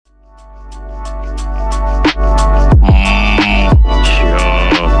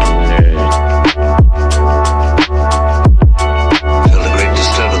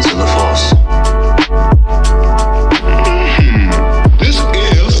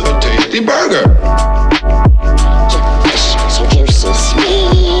burger. You're so sweet.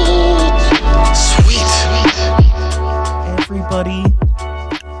 Everybody,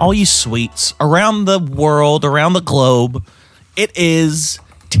 all you sweets around the world, around the globe, it is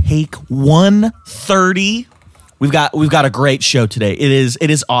take 130. We've got a great show today. It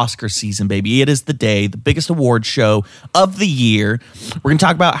is Oscar season, baby. It is the day, the biggest award show of the year. We're going to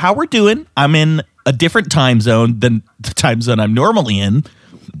talk about how we're doing. I'm in a different time zone than the time zone I'm normally in.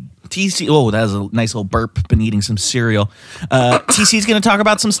 TC, oh, that was a nice little burp. Been eating some cereal. TC's going to talk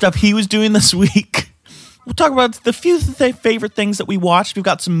about some stuff he was doing this week. We'll talk about the few favorite things that we watched. We've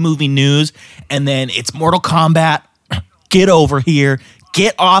got some movie news, and then it's Mortal Kombat. Get over here.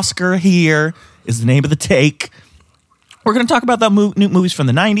 Get Oscar here is the name of the take. We're going to talk about the new movies from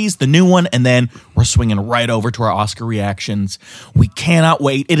the 90s, the new one, and then we're swinging right over to our Oscar reactions. We cannot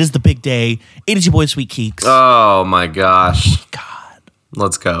wait. It is the big day. It is your boy, Sweet Keeks. Oh, my gosh. God.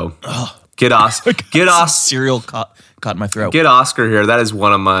 Let's go. Get Oscar. Get Oscar. Cereal caught in my throat. Get Oscar here. That is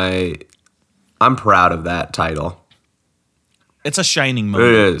one of my... I'm proud of that title. It's a shining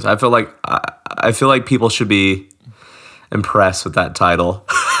moment. It is. I feel like people should be impressed with that title.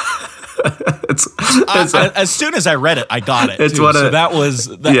 As soon as I read it, I got it. It's too. one of, so that was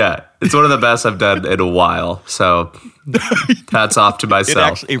that. Yeah, it's one of the best I've done in a while. So hats off to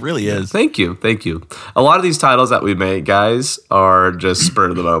myself. It really is. Thank you. A lot of these titles that we make, guys, are just spur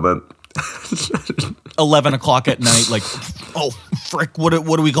of the moment. 11 o'clock at night, like, oh frick, what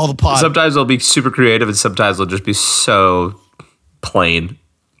do we call the pod? Sometimes they'll be super creative, and sometimes they'll just be so plain.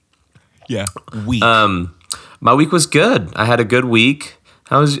 Yeah, weak. My week was good. I had a good week.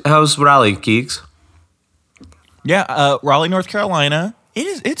 How's Raleigh, Keeks? Yeah, Raleigh, North Carolina.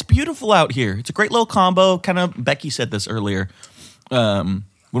 It's beautiful out here. It's a great little combo. Kind of, Becky said this earlier. When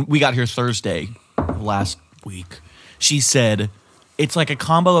we got here Thursday last week, she said it's like a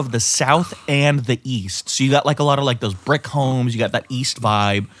combo of the South and the East. So you got like a lot of like those brick homes. You got that East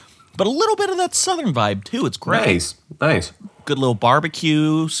vibe, but a little bit of that Southern vibe too. It's great. Nice. Good little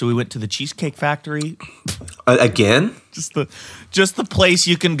barbecue. So we went to the Cheesecake Factory. Again? Just the place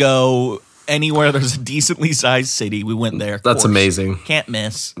you can go anywhere there's a decently sized city. We went there. That's amazing. Can't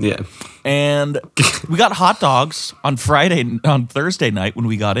miss. Yeah. And we got hot dogs on Thursday night when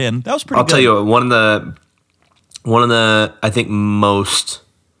we got in. That was pretty good. I'll tell you, one of the I think most,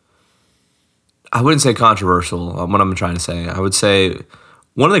 I wouldn't say controversial, what I'm trying to say. I would say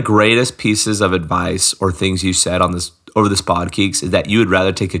one of the greatest pieces of advice or things you said on this over this pod, Keeks, is that you would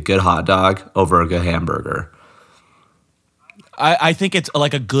rather take a good hot dog over a good hamburger. I think it's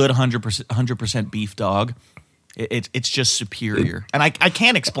like a good 100% beef dog. It's just superior. And I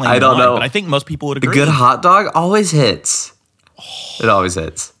can't explain I don't why, know. but I think most people would A agree. good hot dog always hits. It always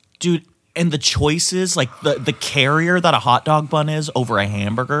hits. Dude, and the choices, like the carrier that a hot dog bun is over a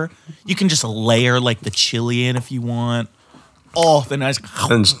hamburger, you can just layer like the chili in if you want. Oh, the nice...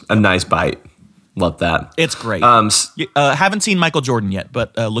 And a nice bite. Love that. It's great. Haven't seen Michael Jordan yet,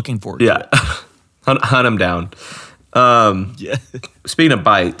 but looking forward to it. Hunt him down. Yeah. Speaking of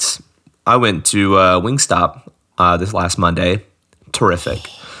bites, I went to Wingstop this last Monday. Terrific.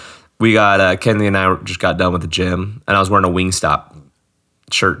 We got Kenley and I just got done with the gym, and I was wearing a Wingstop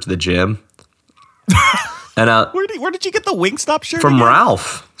shirt to the gym. And where did you get the Wingstop shirt? From again?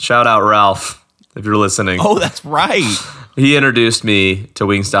 Ralph. Shout out Ralph if you're listening. Oh, that's right. He introduced me to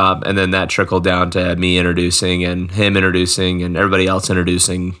Wingstop, and then that trickled down to me introducing and him introducing and everybody else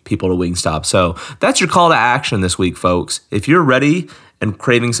introducing people to Wingstop. So that's your call to action this week, folks. If you're ready and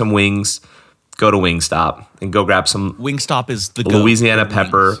craving some wings, go to Wingstop and go grab some Wingstop is the Louisiana go-to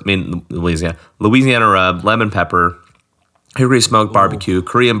pepper. wings. Louisiana rub, lemon pepper, hickory smoked barbecue,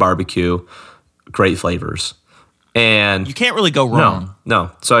 Korean barbecue, great flavors. And you can't really go wrong.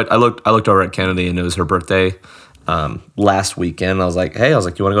 No. So I looked over at Kennedy, and it was her birthday last weekend. I was like, you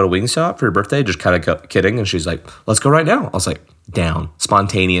want to go to Wingstop for your birthday? Just kind of kidding. And she's like, let's go right now. I was like, down.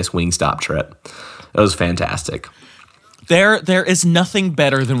 Spontaneous Wingstop trip. It was fantastic. There is nothing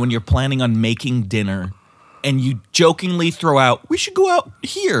better than when you're planning on making dinner and you jokingly throw out, we should go out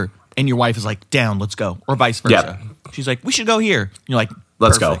here. And your wife is like, down, let's go. Or vice versa. Yep. She's like, we should go here. And you're like,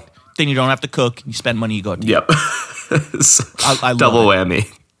 let's go. Then you don't have to cook. You spend money, you go out to Yep. I double love whammy.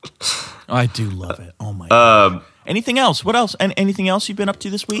 I do love it. Oh my God. Anything else? What else? And anything else you've been up to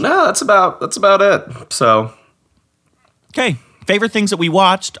this week? No, that's about it. So, okay. Favorite things that we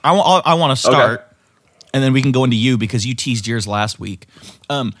watched. I want to start, and then we can go into you because you teased yours last week.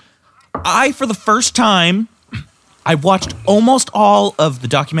 For the first time, I watched almost all of the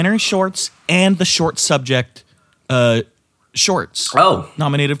documentary shorts and the short subject shorts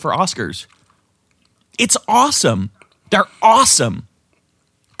nominated for Oscars. It's awesome. They're awesome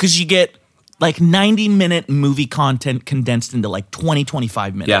because you get like 90-minute movie content condensed into like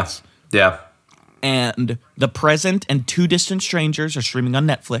 25 minutes. Yeah. And The Present and Two Distant Strangers are streaming on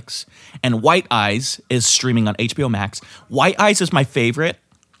Netflix, and White Eyes is streaming on HBO Max. White Eyes is my favorite.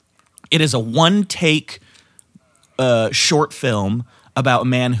 It is a one-take short film about a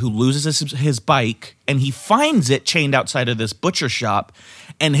man who loses his bike, and he finds it chained outside of this butcher shop,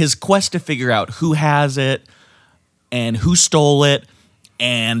 and his quest to figure out who has it and who stole it.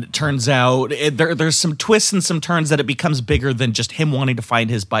 And it turns out there's some twists and some turns that it becomes bigger than just him wanting to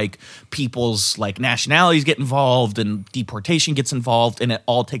find his bike. People's like nationalities get involved, and deportation gets involved, and it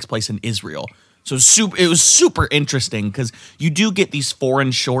all takes place in Israel. So it was super interesting because you do get these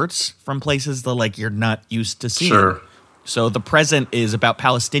foreign shorts from places that like you're not used to seeing. Sure. So The Present is about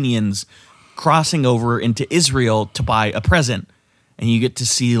Palestinians crossing over into Israel to buy a present, and you get to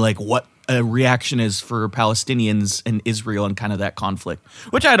see like what a reaction is for Palestinians in Israel and kind of that conflict,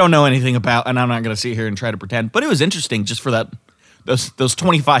 which I don't know anything about, and I'm not going to sit here and try to pretend. But it was interesting just for those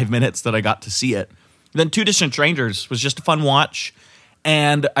 25 minutes that I got to see it. Then Two Distant Strangers was just a fun watch,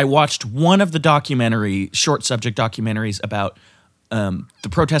 and I watched one of the short subject documentaries about the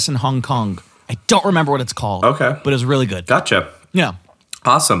protests in Hong Kong. I don't remember what it's called. Okay. But it was really good. Gotcha. Yeah.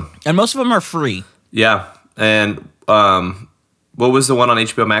 Awesome. And most of them are free. Yeah. And what was the one on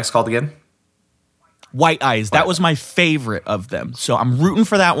HBO Max called again? White Eyes. That was my favorite of them. So I'm rooting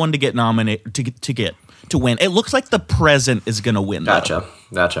for that one to get nominated to win. It looks like The Present is going to win. Gotcha.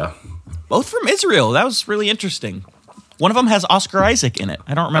 Both from Israel. That was really interesting. One of them has Oscar Isaac in it.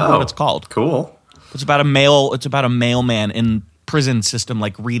 I don't remember what it's called. Cool. It's about a mailman in prison system,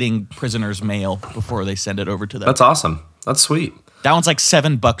 like reading prisoners' mail before they send it over to them. That's awesome. That's sweet. That one's like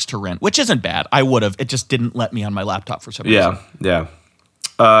 $7 to rent, which isn't bad. I would have. It just didn't let me on my laptop for some reason. Yeah.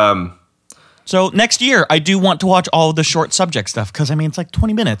 So next year, I do want to watch all of the short subject stuff because, I mean, it's like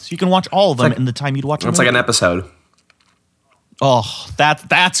 20 minutes. You can watch all of them in the time you'd watch them. It's like an episode. Oh,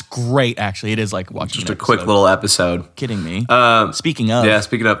 that's great, actually. It is like watching Just a quick little episode. Kidding me. Speaking of. Yeah,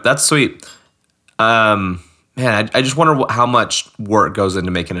 speaking of. That's sweet. Man, I just wonder how much work goes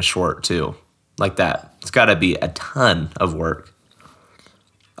into making a short, too. Like that. It's got to be a ton of work.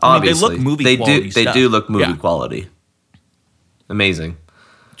 Obviously. They look movie quality They do look movie quality. Amazing.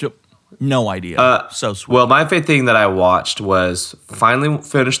 No idea. So sweet. Well, my favorite thing that I watched was finally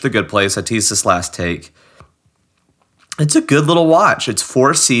finished The Good Place. I teased this last take. It's a good little watch. It's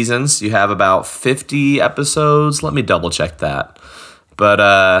 4 seasons. You have about 50 episodes. Let me double check that.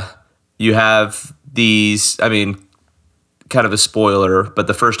 But you have these, I mean, kind of a spoiler, but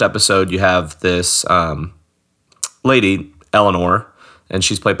the first episode you have this lady, Eleanor, and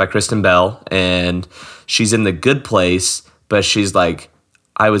she's played by Kristen Bell, and she's in The Good Place, but she's like,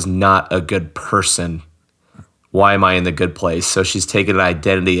 I was not a good person. Why am I in the good place? So she's taken an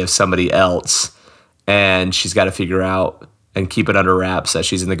identity of somebody else, and she's got to figure out and keep it under wraps that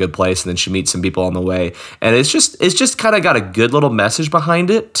she's in the good place, and then she meets some people on the way. And it's just kind of got a good little message behind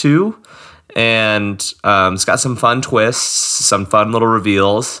it too. And it's got some fun twists, some fun little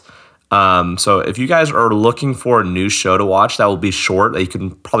reveals. So if you guys are looking for a new show to watch that will be short, that you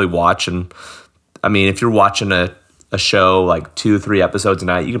can probably watch, and I mean, if you're watching a show like 2-3 episodes a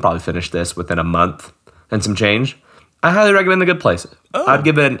night, you can probably finish this within a month and some change. I highly recommend The Good Place. Oh. I'd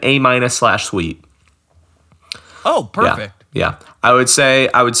give it an A-/sweet. Oh, perfect. Yeah. I would say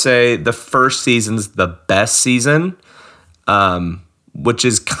the first season's the best season, which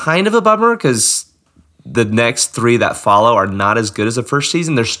is kind of a bummer because the next 3 that follow are not as good as the first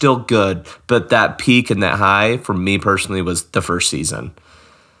season. They're still good, but that peak and that high for me personally was the first season.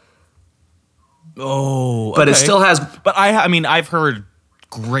 Oh, but it still has. But I mean, I've heard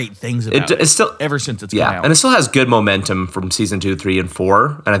great things about it. It's still ever since it's come out, and it still has good momentum from season 2, 3, and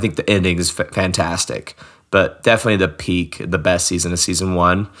 4, and I think the ending is fantastic. But definitely the peak, the best season is season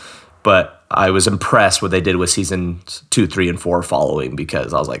 1. But I was impressed what they did with seasons 2, 3, and 4 following,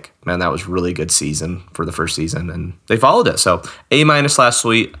 because I was like, man, that was really good season for the first season, and they followed it. So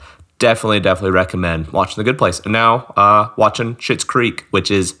A-/sweet. Definitely recommend watching The Good Place. And now watching Schitt's Creek,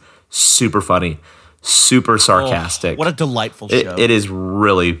 which is super funny, super sarcastic. Oh, what a delightful show. It is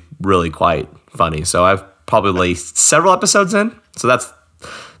really, really quite funny. So I've probably several episodes in. So that's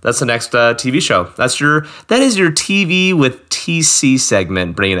the next TV show. That is your TV with TC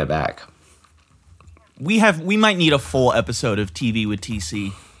segment, bringing it back. We might need a full episode of TV with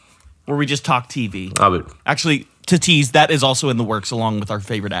TC where we just talk TV. Actually, to tease, that is also in the works along with our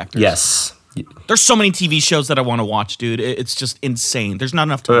favorite actors. Yes. There's so many TV shows that I want to watch, dude. It's just insane. There's not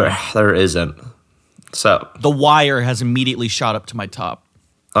enough time. There isn't. So The Wire has immediately shot up to my top.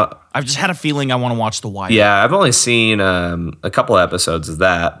 I've just had a feeling I want to watch The Wire. Yeah, I've only seen a couple episodes of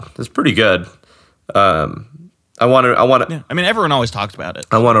that. It's pretty good. I want to. Yeah. I mean, everyone always talks about it.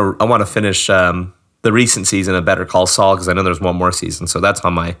 I want to finish the recent season of Better Call Saul because I know there's one more season. So that's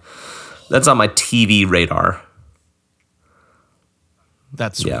on my TV radar.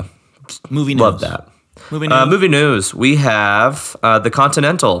 That's Yeah, movie news. love that. Movie news. Movie news. We have The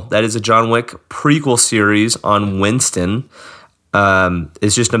Continental. That is a John Wick prequel series on Winston.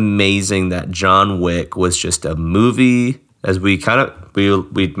 It's just amazing that John Wick was just a movie, as we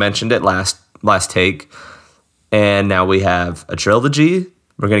mentioned it last take, and now we have a trilogy.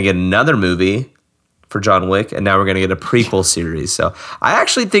 We're gonna get another movie for John Wick, and now we're gonna get a prequel series. So I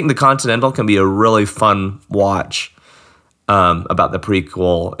actually think The Continental can be a really fun watch about the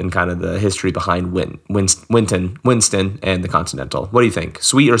prequel and kind of the history behind Winston and The Continental. What do you think?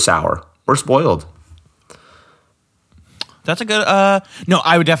 Sweet or sour? Or spoiled? That's a good. No,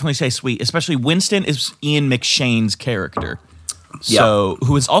 I would definitely say sweet. Especially Winston is Ian McShane's character, so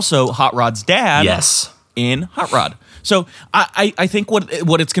who is also Hot Rod's dad. Yes, in Hot Rod. So I think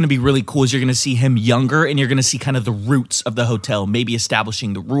what it's going to be really cool is you're going to see him younger, and you're going to see kind of the roots of the hotel, maybe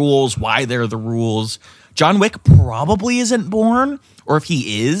establishing the rules, why there are the rules. John Wick probably isn't born, or if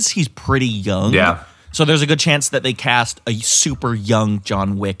he is, he's pretty young. Yeah. So there's a good chance that they cast a super young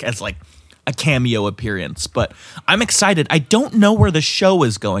John Wick as like a cameo appearance. But I'm excited. I don't know where the show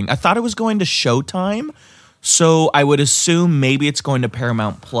is going. I thought it was going to Showtime, so I would assume maybe it's going to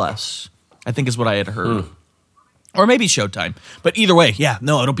Paramount Plus, I think is what I had heard. Or maybe Showtime. But either way, yeah,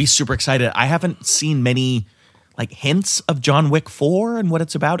 no, it'll be super excited. I haven't seen many like hints of John Wick 4 and what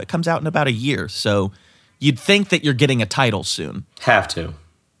it's about. It comes out in about a year, so you'd think that you're getting a title soon. have to.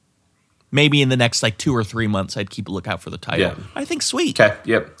 Maybe in the next like 2 or 3 months, I'd keep a lookout for the title. Yeah. I think sweet. Okay.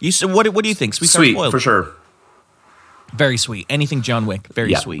 Yep. You said what do you think? Sweet, or Sweet spoiled? for sure. Very sweet. Anything John Wick,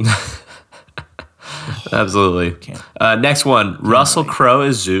 very Yeah. sweet. Absolutely. Next one. Russell Crowe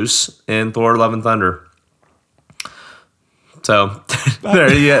is Zeus in Thor: Love and Thunder. So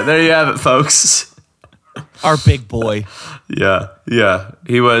there you have it, folks. Our big boy. Yeah.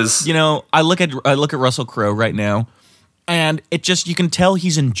 He was. You know, I look at Russell Crowe right now, and it just, you can tell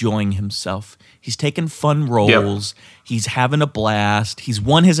he's enjoying himself. He's taking fun roles. Yep. He's having a blast. He's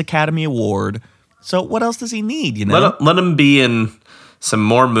won his Academy Award. So what else does he need? You know, let him be in some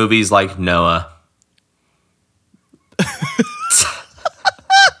more movies like Noah.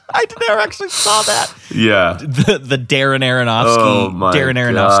 I never actually saw that. Yeah. The Darren Aronofsky. Oh my Darren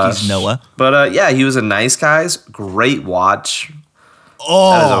Aronofsky's gosh. Noah. But yeah, he was a nice guy. Great watch.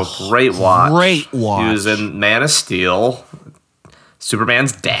 Oh, That is a great watch. Great watch. He was in Man of Steel,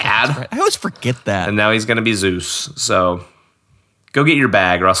 Superman's dad, I always forget that. and now he's going to be Zeus. So go get your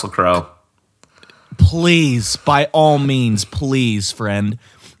bag, Russell Crowe. Please, by all means, please, friend.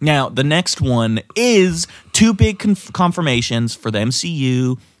 Now, the next one is two big confirmations for the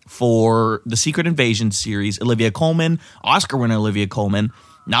MCU for the Secret Invasion series. Olivia Colman, Oscar winner Olivia Colman.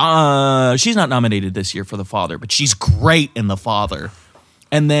 She's not nominated this year for The Father, but she's great in The Father.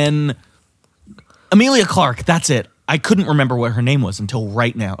 And then Emilia Clarke, that's it. I couldn't remember what her name was until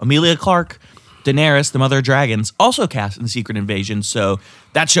right now. Emilia Clarke, Daenerys, the Mother of Dragons, also cast in Secret Invasion, so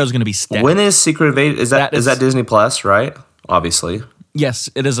that show's going to be stacked. When is Secret Invasion? Is that Disney Plus, right? Obviously. Yes,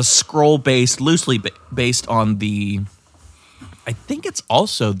 it is a scroll-based, loosely based on the, I think it's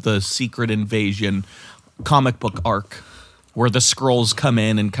also the Secret Invasion comic book arc, where the Skrulls come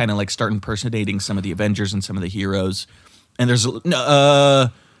in and kind of like start impersonating some of the Avengers and some of the heroes. And there's,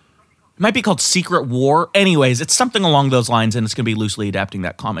 it might be called Secret War. Anyways, it's something along those lines, and it's going to be loosely adapting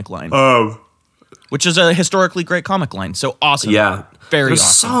that comic line. Which is a historically great comic line. So awesome. Yeah. Very There's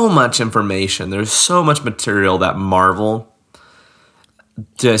awesome. so much information. There's so much material that Marvel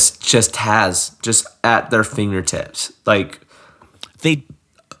just has just at their fingertips. Like they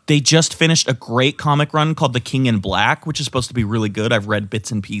just finished a great comic run called The King in Black, which is supposed to be really good. I've read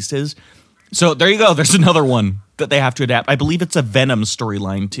bits and pieces. So there you go. There's another one that they have to adapt. I believe it's a Venom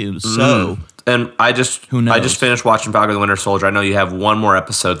storyline too. So and I just Who knows? I just finished watching Falcon and the Winter Soldier. I know you have one more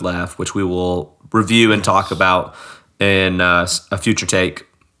episode left, which we will review and talk about in a future take.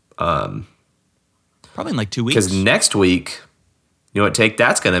 probably in like 2 weeks. Because next week, you know what take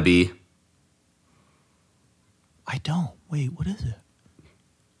that's going to be? I don't. Wait, what is it?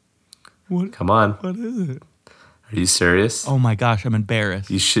 Come on. What is it? Are you serious? Oh my gosh, I'm embarrassed.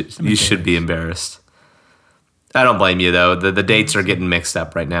 You should be embarrassed. I don't blame you though. The dates are getting mixed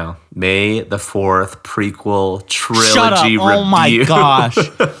up right now. May the 4th prequel trilogy Shut up. review. Oh my gosh.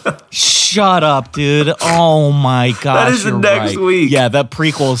 Shut up, dude. Oh my gosh. That is you're next right. week. Yeah, the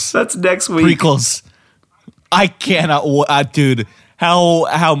prequels. That's next week. Prequels. I cannot. Dude,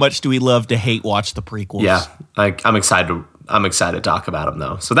 how much do we love to hate watch the prequels? Yeah, I'm excited. I'm excited to talk about them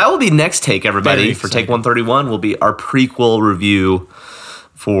though. So that will be next take, everybody. Very For excited. Take 131 will be our prequel review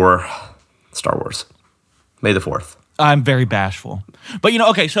for Star Wars. May the 4th. I'm very bashful. But,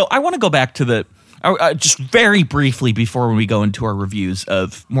 okay, so I want to go back to the just very briefly before we go into our reviews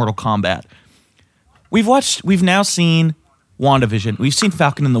of Mortal Kombat. We've now seen WandaVision. We've seen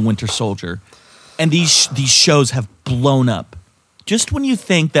Falcon and the Winter Soldier. And these shows have blown up. Just when you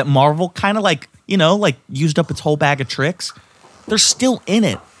think that Marvel kind of used up its whole bag of tricks, they're still in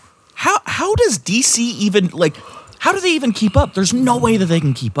it. How does DC even, how do they even keep up? There's no way that they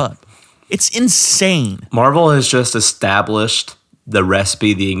can keep up. It's insane. Marvel has just established the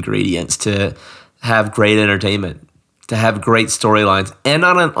recipe, the ingredients to have great entertainment, to have great storylines, and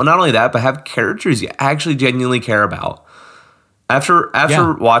not only that, but have characters you actually genuinely care about. After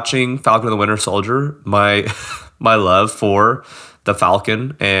watching Falcon and the Winter Soldier, my love for the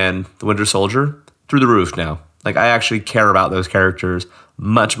Falcon and the Winter Soldier through the roof now. Like, I actually care about those characters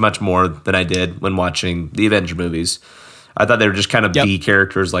much, much more than I did when watching the Avenger movies. I thought they were just kind of B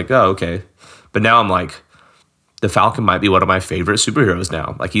characters, like, oh, okay. But now I'm like, the Falcon might be one of my favorite superheroes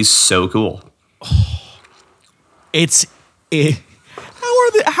now. Like, he's so cool. How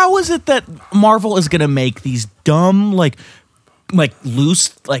is it that Marvel is gonna make these dumb, loose,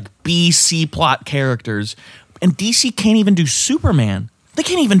 B, C plot characters, and DC can't even do Superman? They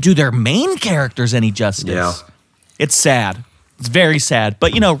can't even do their main characters any justice. Yeah. It's sad. It's very sad.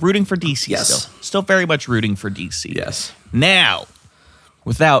 But, rooting for DC Yes. Still very much rooting for DC. Yes. Now,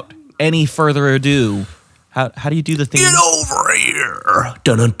 without any further ado, how do you do the thing? Get over here.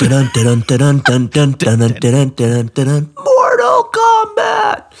 Dun dun dun dun dun dun dun dun dun dun dun dun. Mortal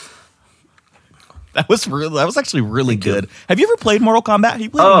Kombat. That was actually really good. Have you ever played Mortal Kombat? Have you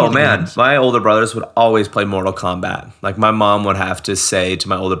played any Oh of the man, games? my older brothers would always play Mortal Kombat. Like, my mom would have to say to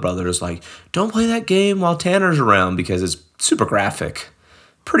my older brothers, like, don't play that game while Tanner's around because it's super graphic,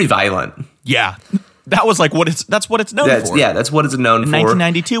 pretty violent. Yeah. That's what it's known for. Yeah, that's what it's known for.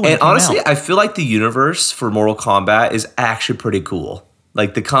 1992 when it And came honestly, out. I feel like the universe for Mortal Kombat is actually pretty cool.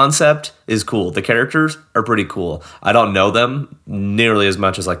 Like, the concept is cool. The characters are pretty cool. I don't know them nearly as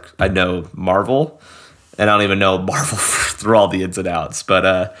much as I know Marvel, and I don't even know Marvel through all the ins and outs.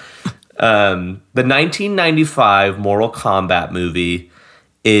 But the 1995 Mortal Kombat movie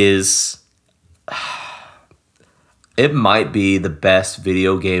it might be the best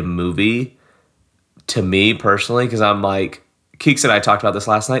video game movie to me personally, because I'm like, Keeks and I talked about this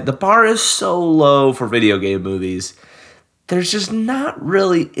last night. The bar is so low for video game movies. There's just not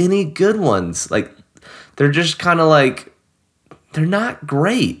really any good ones. Like, they're just kind of they're not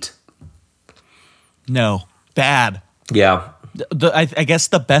great. No. Bad. Yeah. I guess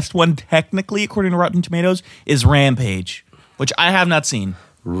the best one, technically, according to Rotten Tomatoes, is Rampage, which I have not seen.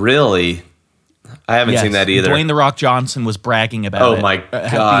 Really? I haven't seen that either. Dwayne "The Rock" Johnson was bragging about Oh it. my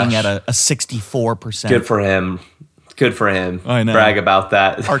gosh. Being at a 64%. Good for him. Good for him. I know. Brag about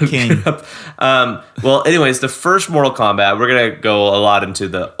that. Our king. Well, anyways, the first Mortal Kombat, we're going to go a lot into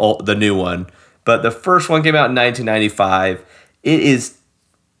the new one. But the first one came out in 1995. It is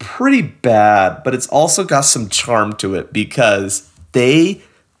pretty bad, but it's also got some charm to it because they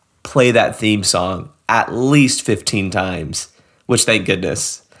play that theme song at least 15 times, which thank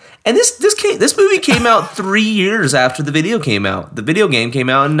goodness. And this movie came out 3 years after the video came out. The video game came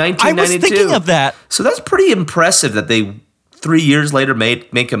out in 1992. I was thinking of that. So that's pretty impressive that they 3 years later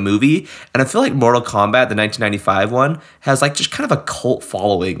make a movie. And I feel like Mortal Kombat, the 1995 one, has just kind of a cult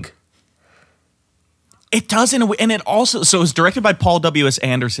following. It does, and it also, so it was directed by Paul W.S.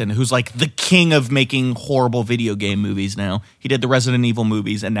 Anderson, who's the king of making horrible video game movies now. He did the Resident Evil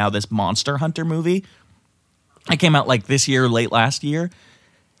movies and now this Monster Hunter movie. It came out this year, late last year.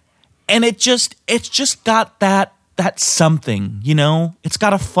 And it's just got that something, It's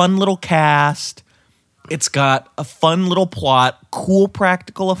got a fun little cast. It's got a fun little plot, cool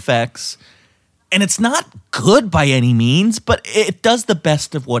practical effects. And it's not good by any means, but it does the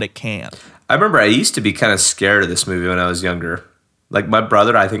best of what it can. I remember I used to be kind of scared of this movie when I was younger. My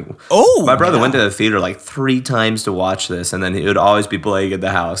brother, I think. My brother went to the theater 3 times to watch this, and then it would always be playing in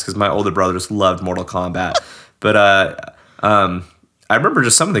the house because my older brothers loved Mortal Kombat. But I remember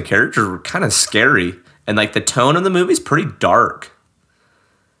just some of the characters were kind of scary, and the tone of the movie is pretty dark.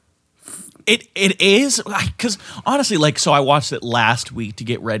 It is, because honestly, so I watched it last week to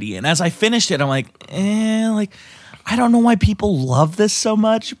get ready, and as I finished it, I'm I don't know why people love this so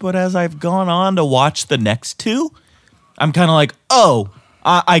much, but as I've gone on to watch the next two, I'm kind of oh,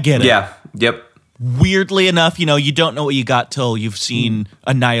 I get it. Yeah, yep. weirdly enough, you don't know what you got till you've seen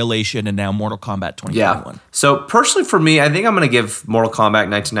Annihilation and now Mortal Kombat 2021. Yeah. So personally for me, I think I'm going to give Mortal Kombat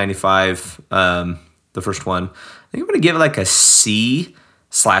 1995, the first one, I think I'm going to give it like a C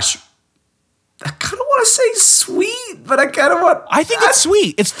 / I kind of want to say sweet, but I kind of want... I think it's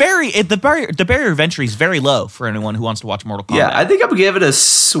sweet. It's the barrier of entry is very low for anyone who wants to watch Mortal Kombat. Yeah, I think I'm going to give it a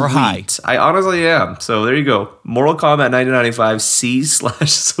sweet. Or high. I honestly am. So there you go. Mortal Kombat 1995, C /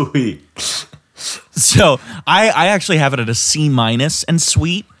 sweet. So I actually have it at a C- and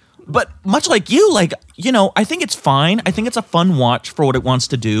sweet. But much like you, I think it's fine. I think it's a fun watch for what it wants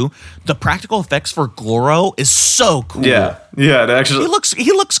to do. The practical effects for Goro is so cool. Yeah, it actually...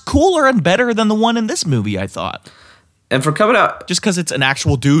 He looks cooler and better than the one in this movie, I thought. And for coming out... Just because it's an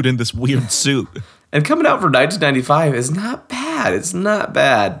actual dude in this weird suit. And coming out for 1995 is not bad. It's not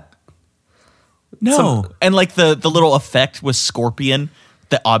bad. No. And the little effect with Scorpion,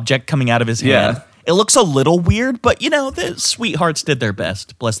 the object coming out of his hand. Yeah. It looks a little weird, but the sweethearts did their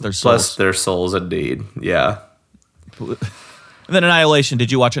best. Bless their souls. Bless their souls, indeed. Yeah. And then Annihilation.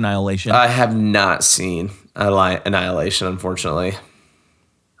 Did you watch Annihilation? I have not seen Annihilation, unfortunately.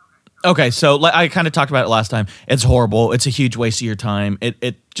 Okay, so I kind of talked about it last time. It's horrible. It's a huge waste of your time.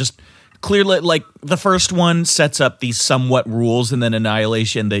 It just clearly, the first one sets up these somewhat rules, and then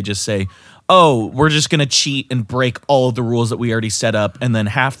Annihilation, they just say, oh, we're just going to cheat and break all of the rules that we already set up, and then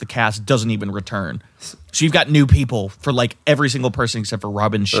half the cast doesn't even return. So you've got new people for every single person except for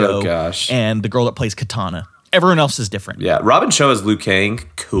Robin Show and the girl that plays Katana. Everyone else is different. Yeah, Robin Show as Liu Kang,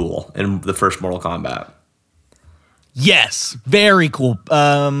 cool, in the first Mortal Kombat. Yes, very cool.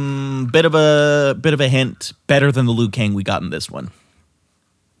 Bit of a hint, better than the Liu Kang we got in this one.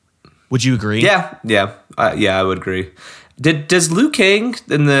 Would you agree? Yeah, I would agree. Does Liu Kang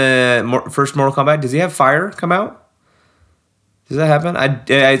in the first Mortal Kombat, does he have fire come out? Does that happen?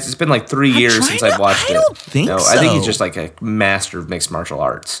 It's been 3 years since I've watched it. I don't think so. I think he's just a master of mixed martial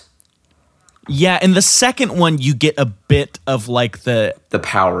arts. Yeah, in the second one, you get a bit of the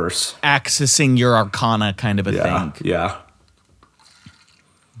powers. Accessing your arcana kind of a thing. Yeah.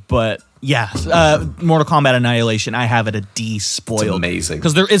 But yeah, Mortal Kombat Annihilation, I have it a D spoiled. It's amazing.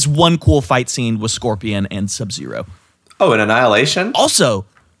 Because there is one cool fight scene with Scorpion and Sub-Zero. Oh, in Annihilation? Also,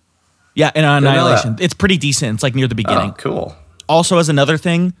 yeah, in Annihilation. It's pretty decent. It's near the beginning. Oh, cool. Also, as another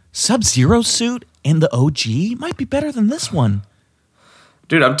thing, Sub-Zero's suit in the OG might be better than this one.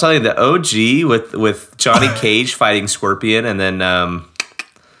 Dude, I'm telling you, the OG with Johnny Cage fighting Scorpion, and then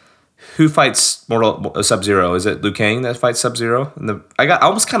who fights Sub-Zero? Is it Liu Kang that fights Sub-Zero? I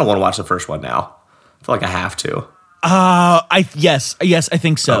almost kind of want to watch the first one now. I feel like I have to. Yes, I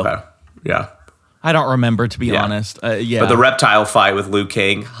think so. Okay, yeah. I don't remember, to be honest. Yeah, but the reptile fight with Liu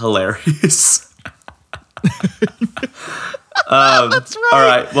Kang, hilarious. That's right. All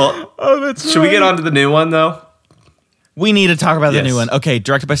right. Well, should we get on to the new one though? We need to talk about the new one. Okay,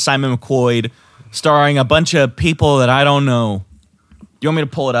 directed by Simon McQuoid, starring a bunch of people that I don't know. You want me to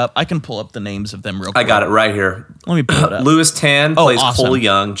pull it up? I can pull up the names of them real quick. I got it right here. Let me pull it up. Louis Tan plays awesome. Cole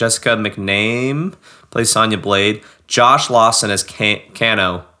Young. Jessica McName plays Sonya Blade. Josh Lawson as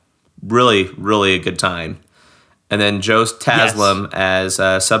Kano. Really, really a good time. And then Joe Taslim as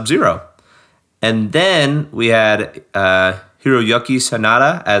Sub-Zero. And then we had Hiroyuki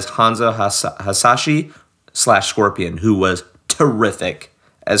Sanada as Hanzo Hasashi / Scorpion, who was terrific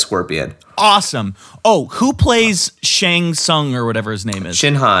as Scorpion. Awesome. Oh, who plays Shang Tsung or whatever his name is?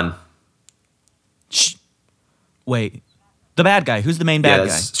 Shin Han. Wait. The bad guy. Who's the main bad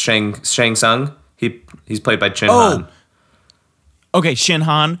guy? Shang Tsung. He's played by Shin Han. Okay, Shin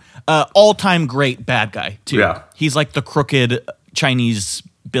Han. All-time great bad guy, too. Yeah. He's like the crooked Chinese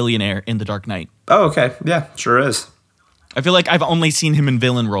billionaire in The Dark Knight. Oh, okay. Yeah, sure is. I feel like I've only seen him in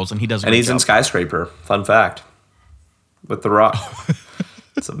villain roles, and he does a And great he's job. in Skyscraper. Fun fact. With The Rock.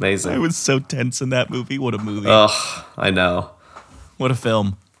 It's amazing. I was so tense in that movie. What a movie. Ugh, I know. What a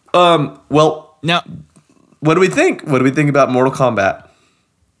film. Well, Now, what do we think? What do we think about Mortal Kombat?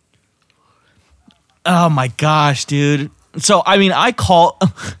 oh my gosh, dude. So,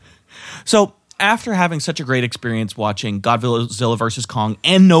 so after having such a great experience watching Godzilla vs. Kong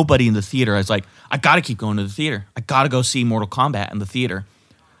and nobody in the theater, I was like, I gotta keep going to the theater. I gotta go see Mortal Kombat in the theater.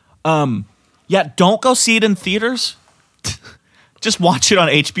 Yeah, don't go see it in theaters. Just watch it on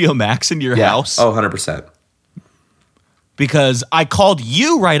HBO Max in your house. Oh, 100%. Because I called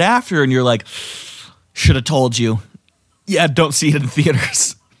you right after and you're like, should have told you. Yeah, don't see it in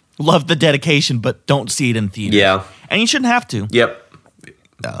theaters. Love the dedication, but don't see it in theaters. Yeah. And you shouldn't have to. Yep.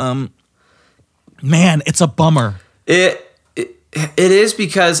 Man, it's a bummer. It is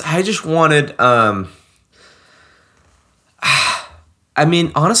because I just wanted I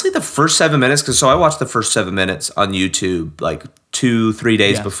mean, honestly, the first 7 minutes, because so I watched the first 7 minutes on YouTube like 2-3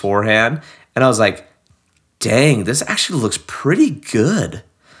 days Yes. beforehand, and I was like, dang, this actually looks pretty good.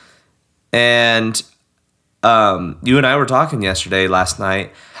 And you and I were talking last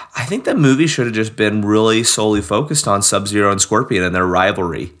night. I think the movie should have just been really solely focused on Sub-Zero and Scorpion and their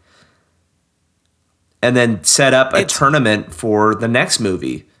rivalry. And then set up a tournament for the next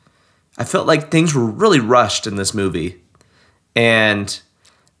movie. I felt like things were really rushed in this movie. And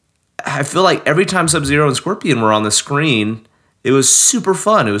I feel like every time Sub-Zero and Scorpion were on the screen, it was super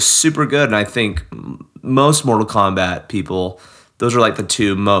fun. It was super good. And I think most Mortal Kombat people, those are like the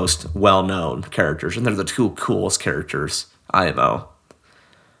two most well-known characters. And they're the two coolest characters, IMO.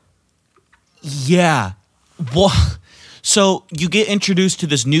 Yeah. Well, so you get introduced to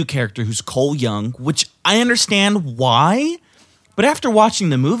this new character who's Cole Young, which I understand why. But after watching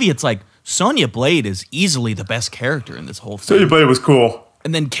the movie, it's like Sonya Blade is easily the best character in this whole thing. Sonya Blade was cool.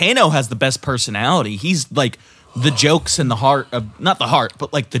 And then Kano has the best personality. He's like the jokes and the heart of, not the heart,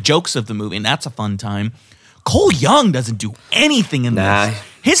 but like the jokes of the movie. And that's a fun time. Cole Young doesn't do anything in this.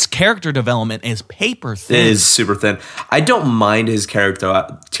 His character development is paper thin. It is super thin. I don't mind his character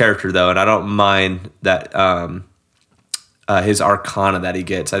though, and I don't mind that his arcana that he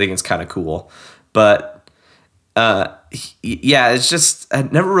gets. I think it's kind of cool. But yeah, it's just I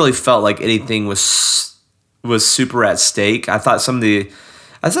never really felt like anything was super at stake. I thought some of the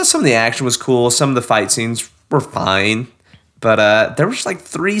action was cool. Some of the fight scenes were fine. But there was like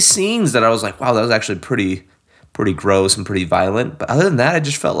 3 scenes that I was like, wow, that was actually pretty gross and pretty violent. But other than that, I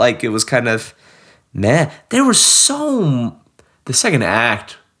just felt like it was kind of meh. The second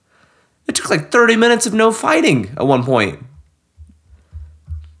act, it took like 30 minutes of no fighting at one point.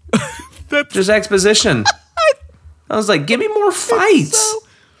 Just exposition. I was like, give me more fights.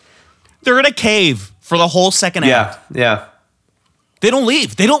 They're in a cave for the whole second act. Yeah. They don't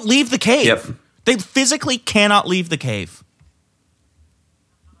leave. They don't leave the cave. Yep. They physically cannot leave the cave.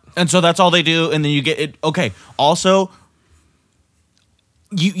 And so that's all they do, and then you get it. Okay. Also,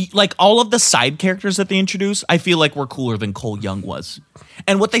 you like all of the side characters that they introduce, I feel like were cooler than Cole Young was.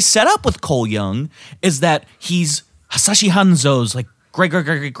 And what they set up with Cole Young is that he's Hasashi Hanzo's like great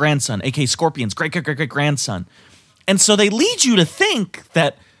grandson, aka Scorpion's great grandson. And so they lead you to think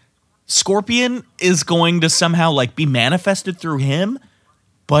that Scorpion is going to somehow like be manifested through him,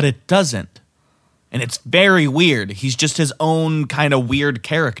 but it doesn't. And it's very weird. He's just his own kind of weird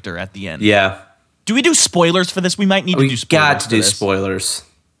character at the end. Yeah. Do we do spoilers for this? We might need to do spoilers. We got to do spoilers.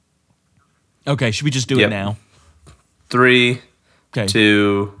 Okay, should we just do it now? 3, Okay.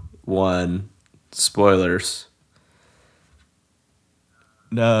 2, 1. Spoilers.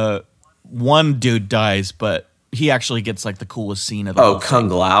 One dude dies, but he actually gets like the coolest scene of the whole Kung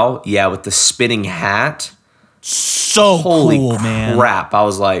Lao? Yeah, with the spinning hat. So Holy cool, man. crap. I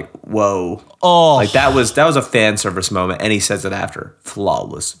was like, whoa. Oh. Like that was a fan service moment, and he says it after.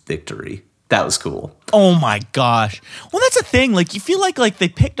 Flawless victory. That was cool. Oh my gosh. Well, that's the thing. Like, you feel like they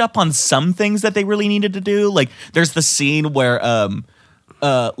picked up on some things that they really needed to do. Like, there's the scene where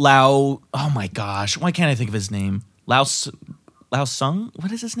Lao. Oh my gosh. Why can't I think of his name? Lao Sung?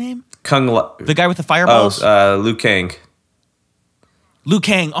 What is his name? Kung Lao. The guy with the fireballs? Liu Kang. Liu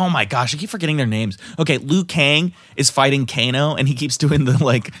Kang. Oh my gosh, I keep forgetting their names. Okay, Liu Kang is fighting Kano, and he keeps doing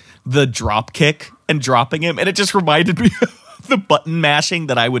the drop kick and dropping him, and it just reminded me of the button mashing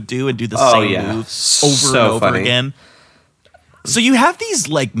that I would do and do the same move over and over again. So you have these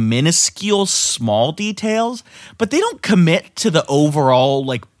like minuscule small details, but they don't commit to the overall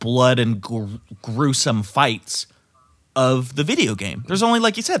like blood and gruesome fights of the video game. There's only,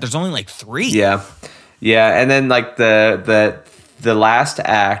 like you said, there's only like 3. Yeah. And then like the last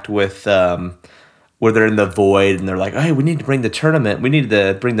act with where they're in the void and they're like, hey, we need to bring the tournament. We need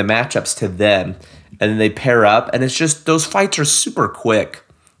to bring the matchups to them. And then they pair up, and it's just those fights are super quick.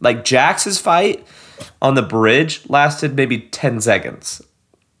 Like Jax's fight on the bridge lasted maybe 10 seconds.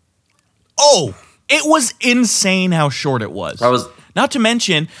 Oh, it was insane how short it was. Not to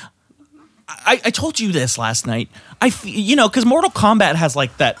mention, I told you this last night. Because Mortal Kombat has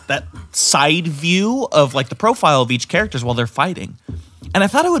like that side view of like the profile of each characters while they're fighting. And I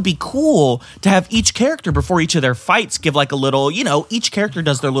thought it would be cool to have each character before each of their fights give like a little, each character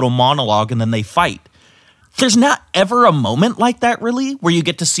does their little monologue and then they fight. There's not ever a moment like that really where you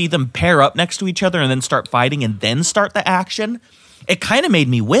get to see them pair up next to each other and then start fighting and then start the action. It kind of made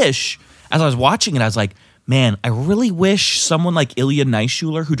me wish, as I was watching it, I was like, man, I really wish someone like Ilya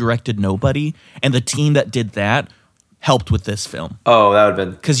Naishuller, who directed Nobody, and the team that did that helped with this film. Oh, that would have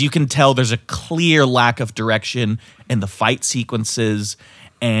been... Because you can tell there's a clear lack of direction in the fight sequences,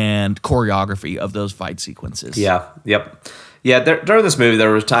 and choreography of those fight sequences. Yeah. Yep. Yeah. During this movie,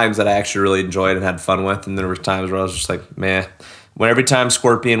 there was times that I actually really enjoyed and had fun with, and there was times where I was just like, meh. When every time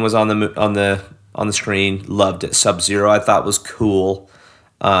Scorpion was on the screen, loved it. Sub-Zero I thought was cool.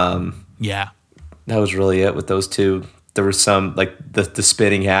 Yeah. That was really it with those two. There was some, like, the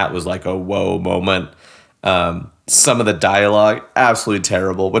spinning hat was like a whoa moment. Some of the dialogue, absolutely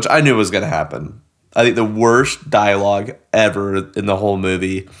terrible, which I knew was going to happen. I think the worst dialogue ever in the whole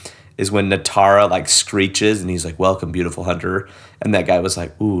movie is when Natara, like, screeches, and he's like, welcome, beautiful hunter. And that guy was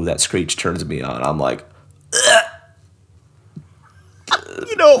like, ooh, that screech turns me on. I'm like, ugh.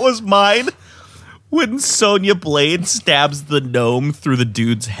 You know what was mine? When Sonya Blade stabs the gnome through the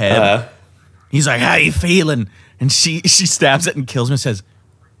dude's head. He's like, how you feeling? And she stabs it and kills him and says,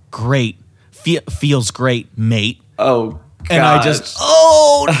 great. Feels great, mate. Oh, God. And I just,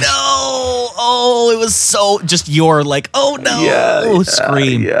 oh, no. Oh, it was so, just your, like, oh, no.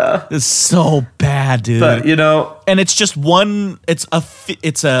 Scream. Yeah. It's so bad, dude. But, you know. And it's just it's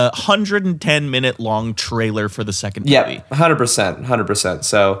a 110-minute long trailer for the second movie. Yeah, 100%.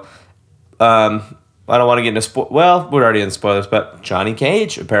 So, I don't want to get into well, we're already in spoilers, but Johnny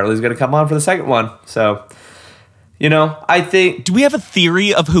Cage apparently is going to come on for the second one. So, you know, I think... Do we have a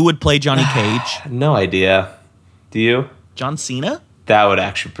theory of who would play Johnny Cage? No idea. Do you? John Cena? That would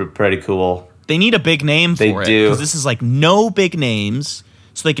actually be pretty cool. They need a big name for it. They do. Because this is like no big names,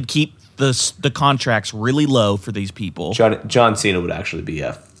 so they could keep the contracts really low for these people. John Cena would actually be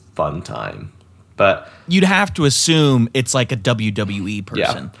a fun time. But you'd have to assume it's like a WWE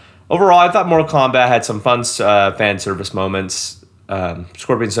person. Yeah. Overall, I thought Mortal Kombat had some fun fan service moments.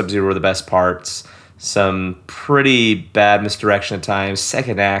 Scorpion Sub-Zero were the best parts. Some pretty bad misdirection at times.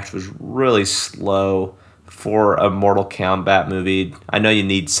 Second act was really slow for a Mortal Kombat movie. I know you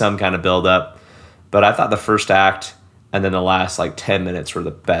need some kind of build-up, but I thought the first act and then the last like 10 minutes were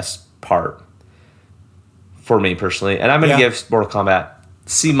the best part for me personally. And I'm going to give Mortal Kombat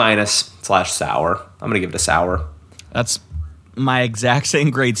C-/sour. I'm going to give it a sour. That's my exact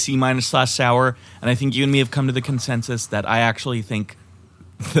same grade, C-/sour. And I think you and me have come to the consensus that I actually think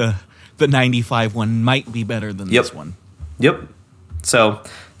the 95 one might be better than this one. Yep. So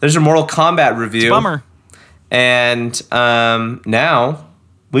there's your Mortal Kombat review. It's a bummer. And now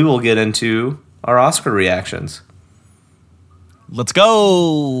we will get into our Oscar reactions. Let's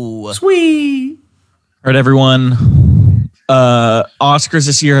go. Sweet. All right, everyone. Oscars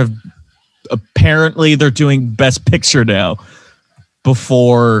this year have apparently they're doing Best Picture now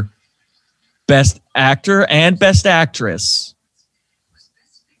before Best Actor and Best Actress.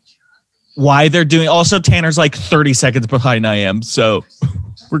 Why they're doing also Tanner's like 30 seconds behind I am, so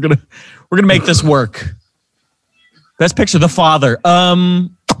we're gonna make this work. Best Picture, The Father.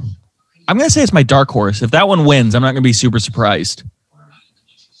 I'm gonna say it's my dark horse. If that one wins, I'm not gonna be super surprised.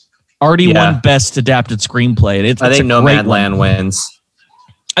 Already won Best Adapted Screenplay. I think Nomadland wins.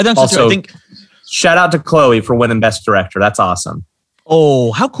 I think so too. I think. Shout out to Chloe for winning Best Director. That's awesome.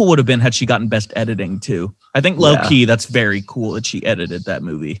 Oh, how cool would it have been had she gotten Best Editing too? I think low key, that's very cool that she edited that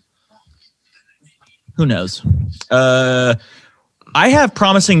movie. Who knows? I have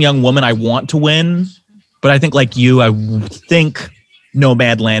Promising Young Woman I want to win, but I think like you, I think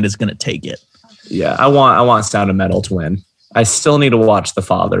Nomadland is going to take it. Yeah, I want Sound of Metal to win. I still need to watch The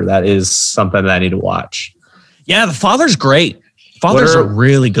Father. That is something that I need to watch. Yeah, The Father's great. Father's a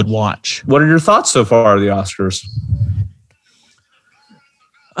really good watch. What are your thoughts so far of the Oscars?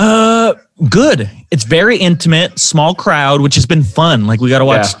 Good. It's very intimate, small crowd, which has been fun. Like we got to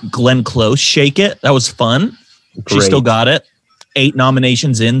watch Glenn Close shake it. That was fun. Great. She still got it. 8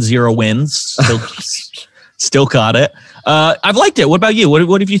 nominations in, 0 wins. Still got it. I've liked it. What about you?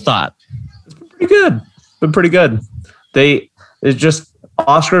 What have you thought? It's been pretty good. It's just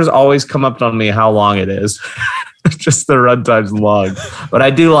Oscars always come up on me how long it is. Just the runtime's long. But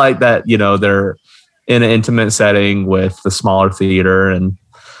I do like that, you know, they're in an intimate setting with the smaller theater and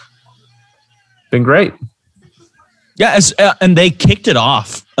been great. Yeah, and they kicked it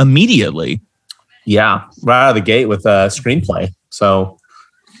off immediately. Yeah, right out of the gate with a screenplay. So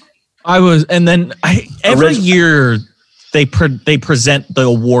every year they present the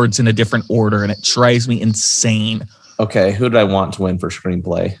awards in a different order, and it drives me insane. Okay, who did I want to win for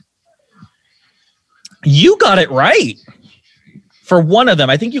screenplay? You got it right for one of them.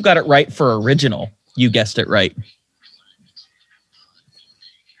 I think you got it right for original. You guessed it right.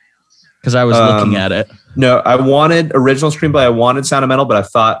 Because I was looking at it. No, I wanted original screenplay. I wanted Sound of Metal, but I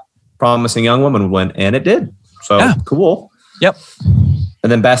thought Promising Young Woman would win, and it did. So cool. Yep.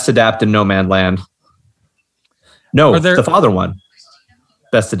 And then Best Adapted, Nomadland. No, The Father won.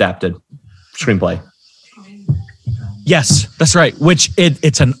 Best Adapted Screenplay. Yes, that's right. Which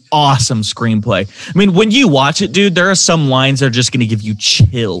it's an awesome screenplay. I mean, when you watch it, dude, there are some lines that are just going to give you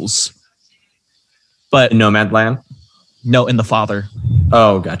chills. But Nomadland. no, in The Father.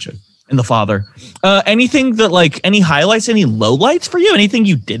 Oh, gotcha. In The Father. Anything that like any highlights, any lowlights for you? Anything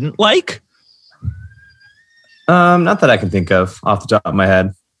you didn't like? Not that I can think of off the top of my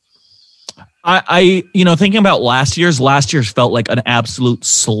head. I thinking about last year's felt like an absolute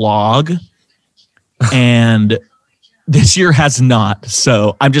slog. And this year has not.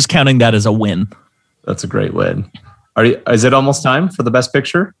 So I'm just counting that as a win. That's a great win. Is it almost time for the best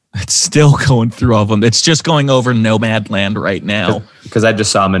picture? It's still going through all of them. It's just going over Nomadland right now. Because I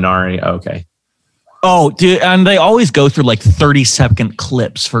just saw Minari. Okay. Oh, dude, and they always go through like 30-second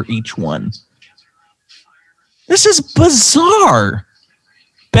clips for each one. This is bizarre.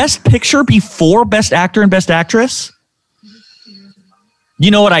 Best picture before best actor and best actress?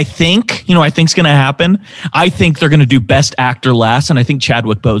 You know what I think? You know what I think's going to happen? I think they're going to do best actor last, and I think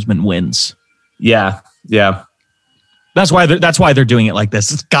Chadwick Boseman wins. Yeah. That's why they're doing it like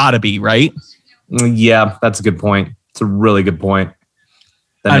this. It's got to be, right? Yeah, that's a good point. It's a really good point.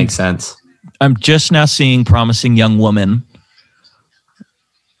 That makes sense. I'm just now seeing Promising Young Woman,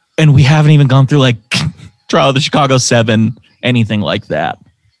 and we haven't even gone through like Trial of the Chicago 7, anything like that.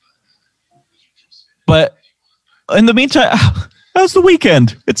 But in the meantime, how's the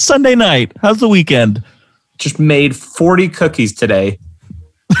weekend? It's Sunday night. How's the weekend? Just made 40 cookies today.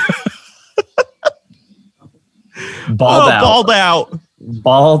 Balled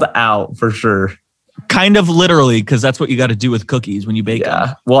out for sure. Kind of literally, because that's what you got to do with cookies when you bake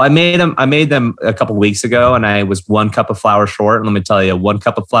them. Well, I made them a couple weeks ago, and I was 1 cup of flour short. And let me tell you, 1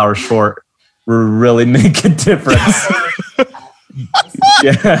 cup of flour short will really make a difference.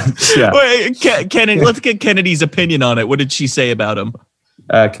 Yeah. Wait, Kennedy, let's get Kennedy's opinion on it. What did she say about him?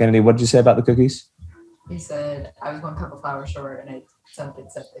 Kennedy, what did you say about the cookies? He said, I was 1 cup of flour short, and I something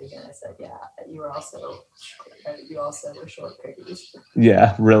again. I said, yeah, you also were short cookies.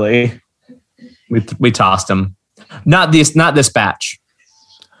 Yeah, really. We tossed them. Not this batch.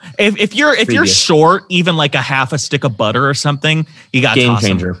 If you're short, even like a half a stick of butter or something, you got game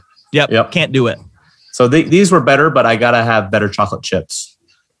changer. Yep, can't do it. So these were better, but I gotta have better chocolate chips.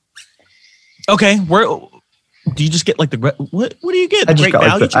 Okay, where do you just get like what do you get? Great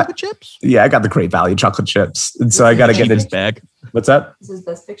Value chocolate chips? Yeah, I got the Great Value chocolate chips, and so I gotta get this bag. What's that? This is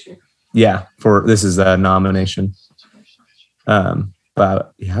best picture. Yeah, this is a nomination.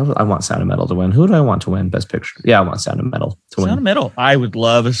 But yeah, I want Sound of Metal to win. Who do I want to win Best Picture? Yeah, I want Sound of Metal to win. Sound of Metal. I would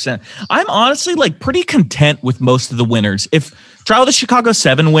love I'm honestly like pretty content with most of the winners. If Trial of the Chicago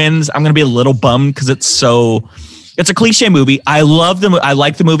 7 wins, I'm going to be a little bummed because it's a cliche movie. I love I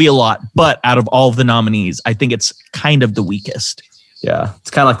like the movie a lot, but out of all of the nominees, I think it's kind of the weakest. Yeah,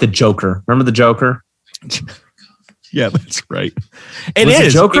 it's kind of like the Joker. Remember the Joker? Yeah, that's right. It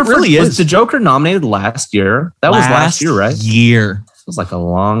is. It really is. Was the Joker nominated last year? That was last year, right? It was like a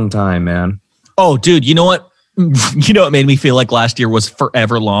long time, man. Oh, dude, you know what? You know what made me feel like last year was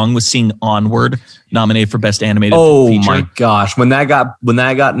forever long was seeing Onward nominated for Best Animated Feature. Oh my gosh. When that got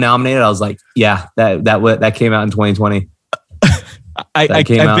nominated, I was like, yeah, that came out in 2020. That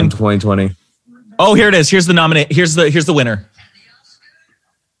came out in 2020. Oh, here it is. Here's the here's the winner.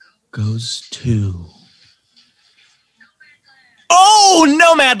 Goes to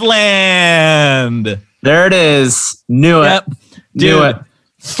Nomadland. There it is. Knew it. Knew it.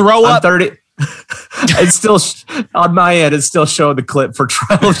 Throw up 30. It's still on my end. It's still showing the clip for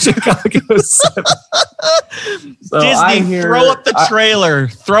Trial of Chicago 7. So Disney, throw up the trailer.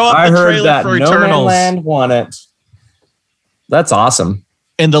 Throw up the trailer for Eternals. Nomadland won it. That's awesome.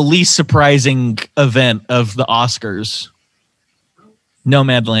 In the least surprising event of the Oscars,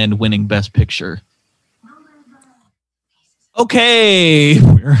 Nomadland winning Best Picture. Okay,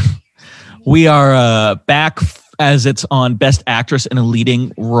 we are back as it's on Best Actress in a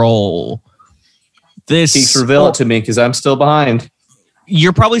Leading Role. Please reveal it to me because I'm still behind.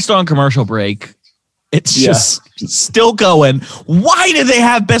 You're probably still on commercial break. It's just still going. Why did they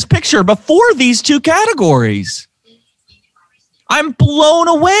have Best Picture before these two categories? I'm blown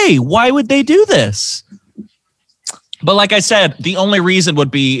away. Why would they do this? But like I said, the only reason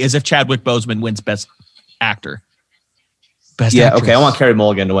would be is if Chadwick Boseman wins Best Actor. Best actress. Okay. I want Carey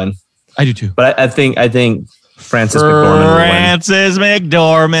Mulligan to win. I do too. But I think Frances McDormand will win. Frances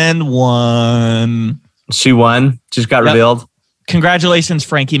McDormand won. She won. Just got revealed. Congratulations,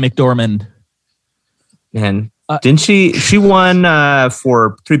 Frankie McDormand. And didn't she won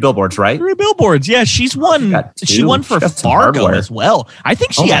for 3 Billboards, right? 3 Billboards. Yeah, she's won. She won for Fargo as well. I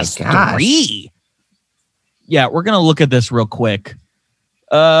think she has 3. Yeah, we're going to look at this real quick.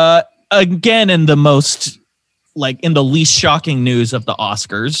 Again, in the most like in the least shocking news of the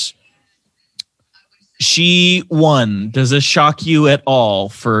Oscars. She won. Does this shock you at all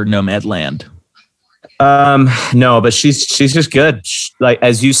for Nomadland? No, but she's just good. Like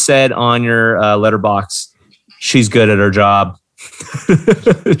as you said on your letterbox, she's good at her job.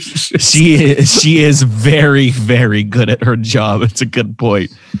 She is very, very good at her job. It's a good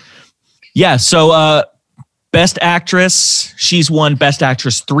point. Yeah. So, Best Actress, she's won Best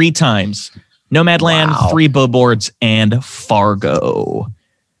Actress 3 times. Nomadland, Wow. 3 Billboards, and Fargo.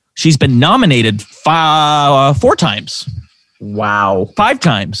 She's been nominated 4 times, Wow. 5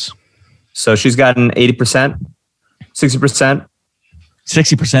 times, So she's gotten 80%, 60%.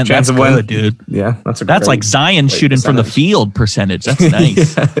 60%. Chance That's of winning. good, dude. Yeah, that's That's like Zion great shooting from the percentage. field percentage. That's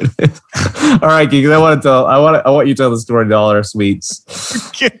nice. Yeah, it is. All right, Geeks. I want you to tell the story to all our sweets.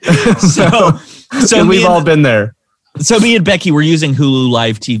 so So we've all been there. So me and Becky were using Hulu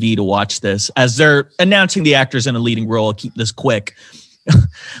Live TV to watch this as they're announcing the actors in a leading role. I'll keep this quick.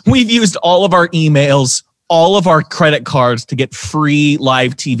 We've used all of our emails, all of our credit cards to get free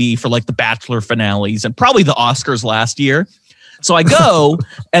live TV for like the Bachelor finales and probably the Oscars last year. So I go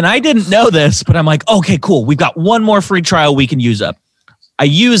and I didn't know this, but I'm like, okay, cool. We've got one more free trial we can use up. I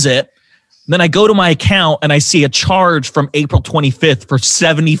use it. Then I go to my account and I see a charge from April 25th for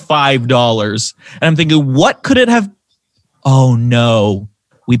 $75. And I'm thinking, what could it have? Oh no,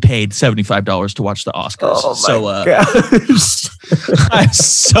 we paid $75 to watch the Oscars. Gosh. I'm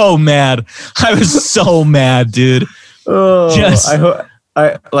so mad. I was so mad, dude. Oh, Just-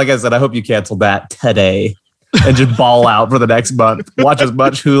 like I said, I hope you cancel that today and just ball out for the next month. Watch as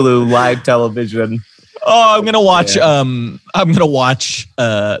much Hulu live television. Oh, I'm gonna watch. Yeah. I'm gonna watch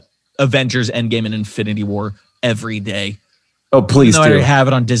Avengers: Endgame and Infinity War every day. Oh, please No, I do. already have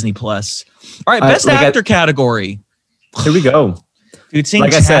it on Disney Plus. All right, best like I- actor category. Here we go. Dude, seeing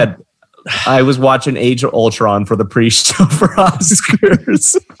Like I Chad- said, I was watching Age of Ultron for the pre-show for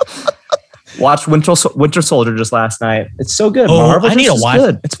Oscars. Watched Winter Soldier just last night. It's so good. Oh, Marvel I need just to is watch.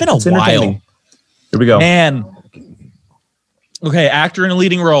 good. It's been a It's while, entertaining. Here we go. man. Okay, actor in a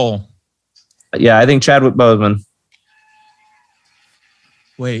leading role. Yeah, I think Chadwick Boseman.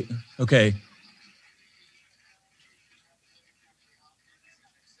 Wait. Okay.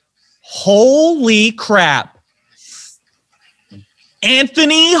 Holy crap.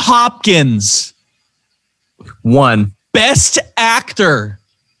 Anthony Hopkins, One. best actor.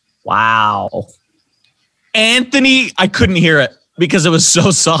 Wow. Anthony, I couldn't hear it because it was so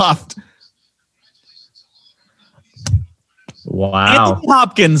soft. Wow. Anthony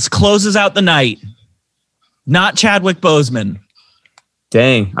Hopkins closes out the night. Not Chadwick Boseman.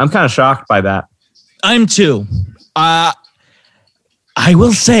 Dang. I'm kind of shocked by that. I'm too. I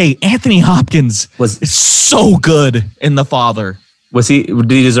will say Anthony Hopkins Was is so good in The Father.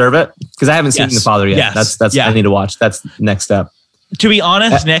 did he deserve it? Because I haven't seen Yes. The Father yet. Yes. That's Yeah. I need to watch. That's next step. To be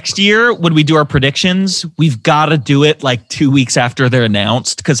honest, next year when we do our predictions, we've got to do it like 2 weeks after they're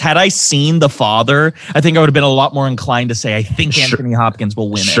announced. Because had I seen The Father, I think I would have been a lot more inclined to say I think Sure. Anthony Hopkins will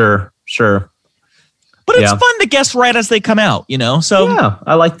win it. Sure. But it's Yeah. fun to guess right as they come out, you know? So Yeah,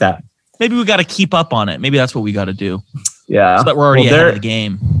 I like that. maybe we got to keep up on it. Maybe that's what we got to do Yeah. so that we're already Well, ahead of the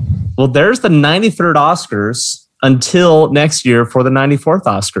game. Well, there's the 93rd Oscars until next year for the 94th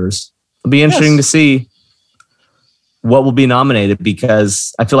Oscars. It'll be interesting to see what will be nominated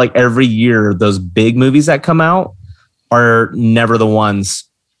because I feel like every year those big movies that come out are never the ones.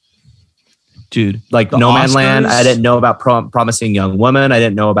 Dude, Like the Nomadland, Oscars- I didn't know about Promising Young Woman. I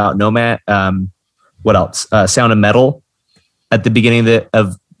didn't know about Nomad. What else? Sound of Metal at the beginning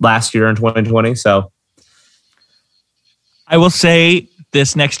of last year in 2020. So I will say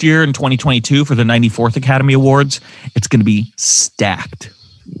this next year in 2022 for the 94th Academy Awards, it's going to be stacked.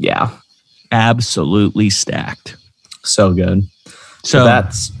 yeah, Absolutely stacked. so good. So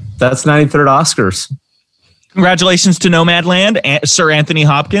that's 93rd Oscars. congratulations to Nomadland, Sir Anthony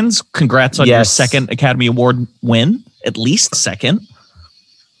Hopkins. Congrats on your Yes. second Academy Award win, at least second.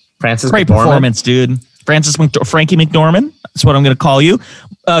 Francis Great McDormand. performance, dude. Frankie McDormand. That's what I'm going to call you.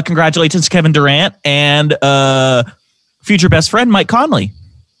 Congratulations, Kevin Durant, and future best friend Mike Conley.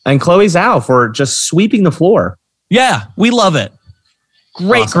 And Chloe Zhao for just sweeping the floor. Yeah, we love it.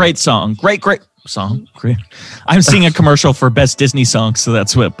 Great, Awesome. great song. Great song. Great. I'm seeing a commercial for best Disney song, so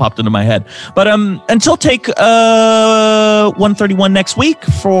that's what popped into my head. But until take 131 next week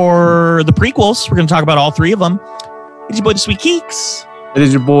for the prequels, we're going to talk about all 3 of them. It's your boy, the Sweet Keeks. It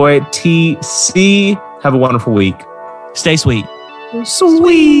is your boy TC. Have a wonderful week. Stay sweet.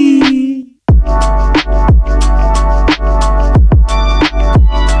 Sweet.